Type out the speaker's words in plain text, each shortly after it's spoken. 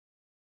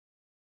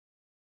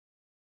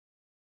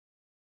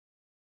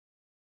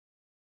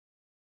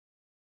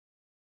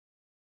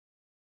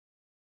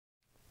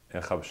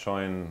Ich habe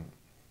schon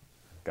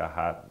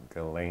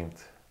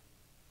gelernt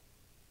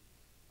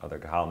oder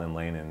gehalten in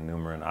Lane in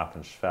Nummer in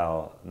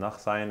Affenschwell nach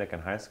Seinig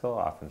in High School.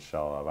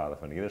 Affenschwell war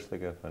von Yiddish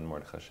von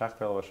Mordkhe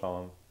Schaechter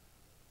Sholem.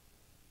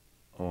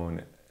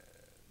 Und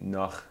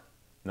nach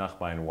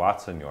meinem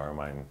Watson-Jahr,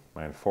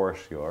 mein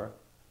Forschjahr,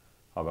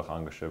 habe ich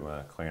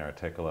angeschrieben kleine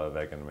Artikel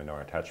wegen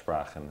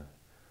Minoritätssprachen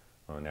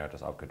und hat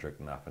das abgedruckt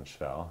in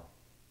Affenschwell.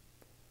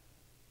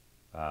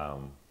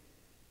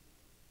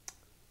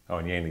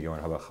 In jenen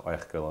Jahren habe ich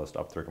euch gelöst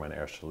abdrucken mein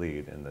erstes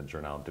Lied in der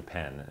Journal de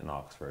Pen in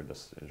Oxford.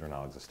 Das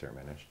Journal existiert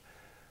mir nicht.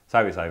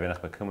 Wenn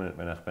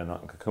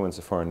ich gekommen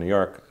zuvor in New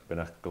York, bin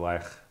ich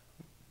gleich,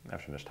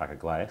 nicht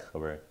gleich,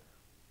 aber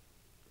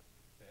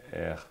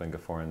ich bin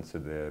gefahren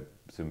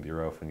zum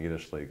Büro von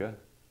Yiddish Liga.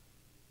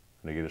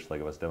 Von der Yiddish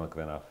Liga was damals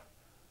gewesen auf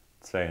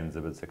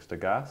 72.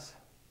 Gas,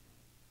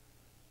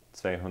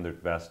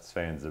 200 West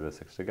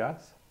 72.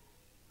 Gas,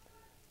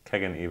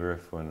 gegenüber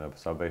von der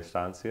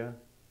Subway-Station,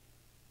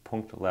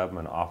 Punkt 11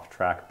 ein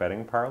Off-Track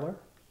Betting Parlor.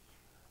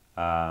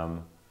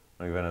 Und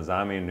ich bin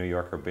ein New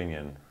Yorker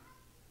Binyan.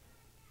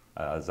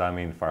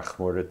 Ein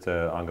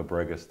verchmordete,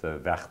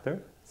 angebräugeste Wächter.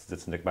 Sie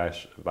sitzen nicht bei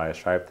einem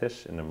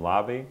Schreibtisch in einem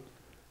Lobby.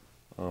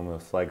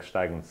 Vielleicht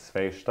steigen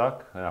 2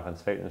 Stock und auf den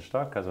 2.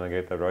 Stock. Also man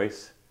geht da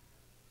raus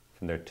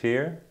von der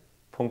Tür.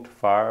 Punkt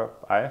vor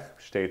euch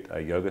steht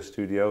ein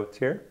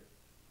Yoga-Studio-Tier.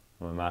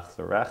 Man macht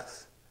so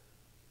rechts.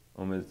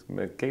 Und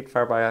man geht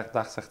vorbei,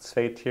 dachte sich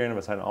 2 Tieren,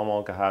 was haben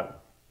einmal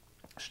gehabt.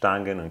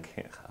 Stangen und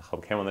ich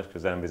habe keinmal nicht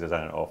gesehen, wie sie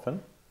sind offen.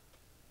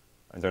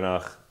 Und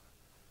danach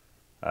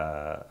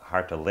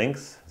harte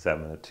links, sieht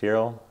man eine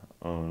Tür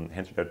und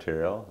hinter der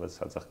Tür,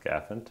 was hat sich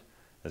geöffnet,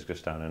 ist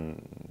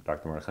gestanden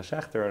Dr. Mordkhe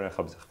Schaechter und ich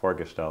habe sich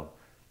vorgestellt,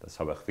 das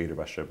habe ich wieder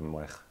beschrieben,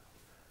 weil ich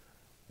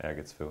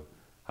irgendwo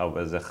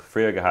habe sich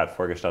früher gehabt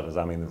vorgestellt als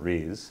Amin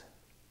Rees,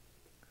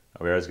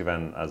 aber er ist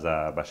gewesen als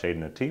ein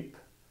bescheidener Typ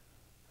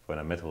von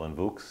einem mittleren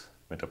Wuchs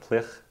mit der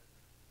Pflicht.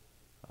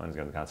 Und sie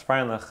sind ganz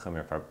freundlich, und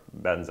wir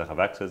beten sich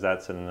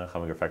wegzusetzen. Ich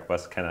habe mich gefragt,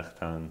 was kann ich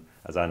tun?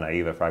 Also eine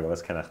naive Frage,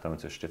 was kann ich tun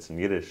zu stützen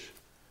Jiddisch?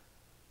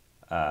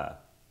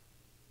 Hat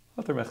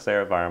mich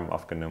sehr warm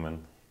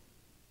aufgenommen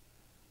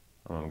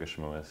und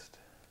geschmust.